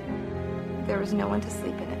made. There was no one to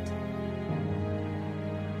sleep in it.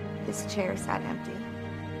 His chair sat empty.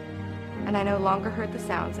 And I no longer heard the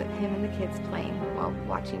sounds of him and the kids playing while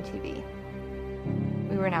watching TV.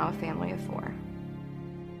 We were now a family of 4.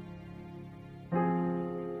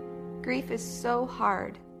 Grief is so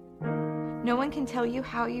hard. No one can tell you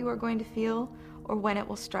how you are going to feel or when it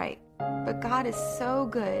will strike. But God is so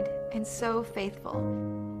good and so faithful.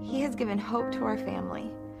 He has given hope to our family.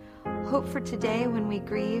 Hope for today when we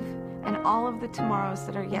grieve and all of the tomorrows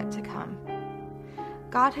that are yet to come.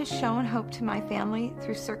 God has shown hope to my family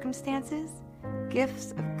through circumstances,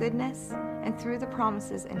 gifts of goodness, and through the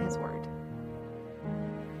promises in His Word.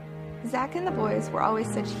 Zach and the boys were always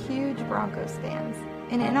such huge Broncos fans,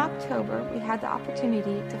 and in October we had the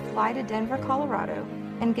opportunity to fly to Denver, Colorado,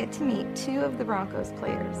 and get to meet 2 of the Broncos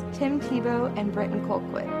players, Tim Tebow and Britton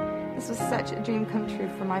Colquitt. This was such a dream come true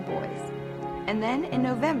for my boys. And then in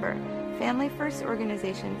November, Family First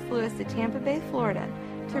Organization flew us to Tampa Bay, Florida,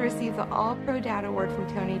 to receive the All-Pro Dad Award from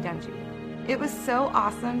Tony Dungy. It was so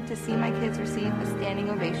awesome to see my kids receive a standing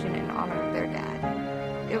ovation in honor of their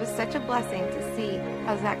dad. It was such a blessing to see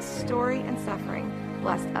how Zach's story and suffering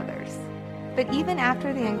blessed others. But even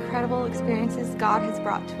after the incredible experiences God has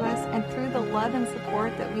brought to us and through the love and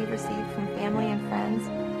support that we've received from family and friends,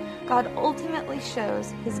 God ultimately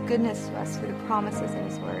shows His goodness to us through the promises in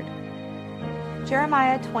His Word.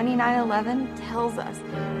 Jeremiah 29:11 tells us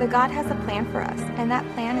that God has a plan for us, and that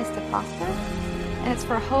plan is to prosper, and it's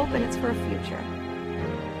for hope, and it's for a future.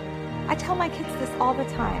 I tell my kids this all the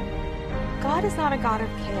time. God is not a God of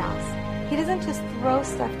chaos. He doesn't just throw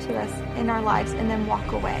stuff to us in our lives and then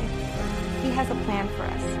walk away. He has a plan for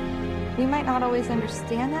us. We might not always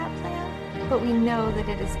understand that plan, but we know that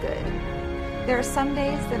it is good. There are some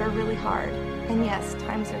days that are really hard, and yes,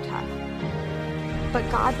 times are tough. But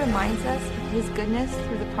God reminds us of His goodness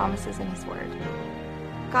through the promises in His Word.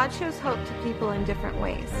 God shows hope to people in different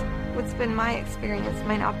ways. What's been my experience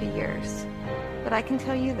might not be yours. But I can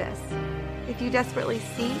tell you this. If you desperately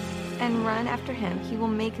seek and run after Him, He will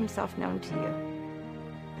make Himself known to you.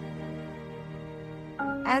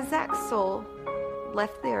 As Zach's soul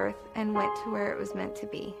left the earth and went to where it was meant to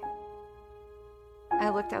be, I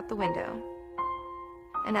looked out the window,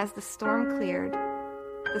 and as the storm cleared,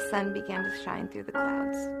 the sun began to shine through the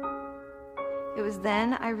clouds. It was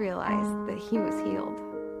then I realized that he was healed.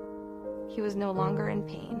 He was no longer in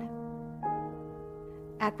pain.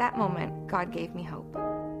 At that moment, God gave me hope.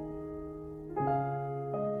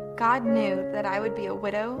 God knew that I would be a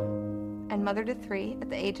widow and mother to 3 at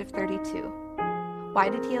the age of 32. Why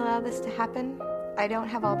did He allow this to happen? I don't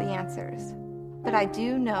have all the answers, but I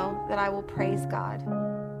do know that I will praise God,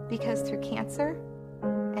 because through cancer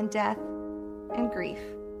and death and grief,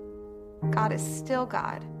 God is still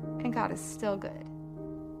God, and God is still good.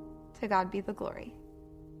 To God be the glory.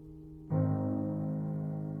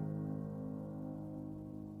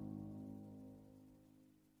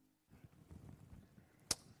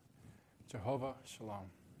 Jehovah Shalom.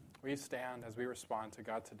 Will you stand as we respond to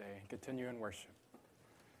God today and continue in worship?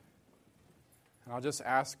 And I'll just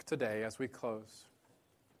ask today as we close,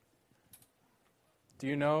 do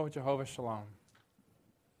you know Jehovah Shalom?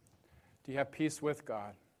 Do you have peace with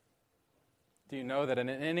God? Do you know that in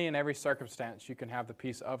any and every circumstance you can have the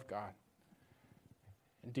peace of God?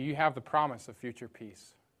 And do you have the promise of future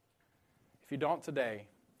peace? If you don't today,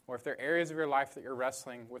 or if there are areas of your life that you're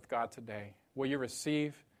wrestling with God today, will you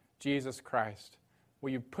receive Jesus Christ? Will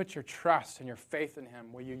you put your trust and your faith in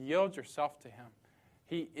Him? Will you yield yourself to Him?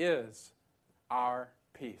 He is our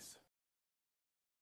peace.